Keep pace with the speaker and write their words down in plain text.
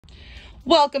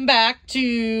Welcome back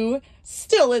to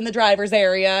still in the driver's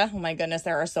area. Oh my goodness,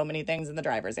 there are so many things in the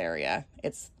driver's area.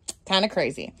 It's kind of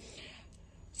crazy.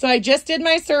 So I just did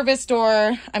my service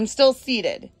door. I'm still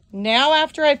seated. Now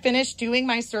after I finish doing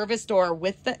my service door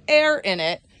with the air in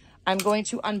it, I'm going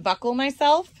to unbuckle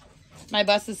myself. My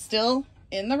bus is still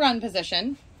in the run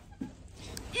position.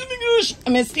 I'm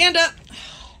going to stand up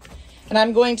and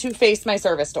I'm going to face my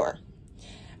service door.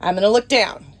 I'm going to look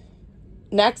down.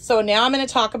 Next, so now I'm going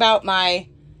to talk about my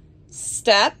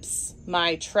steps,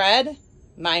 my tread,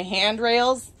 my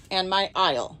handrails, and my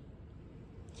aisle.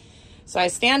 So I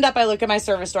stand up, I look at my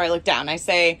service door, I look down. I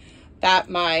say that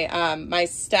my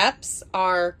steps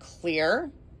are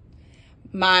clear.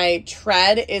 My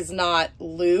tread is not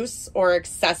loose or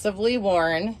excessively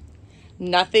worn.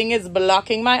 Nothing is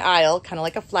blocking my aisle, kind of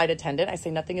like a flight attendant. I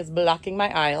say nothing is blocking my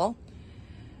aisle.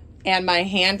 And my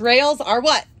handrails are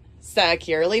what?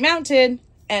 Securely mounted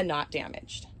and not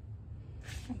damaged.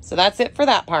 So that's it for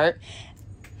that part.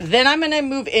 Then I'm going to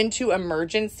move into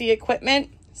emergency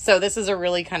equipment. So this is a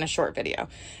really kind of short video.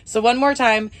 So one more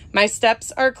time, my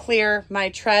steps are clear. My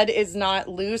tread is not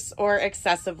loose or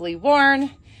excessively worn.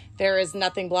 There is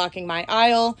nothing blocking my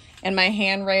aisle, and my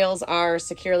handrails are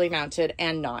securely mounted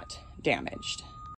and not damaged.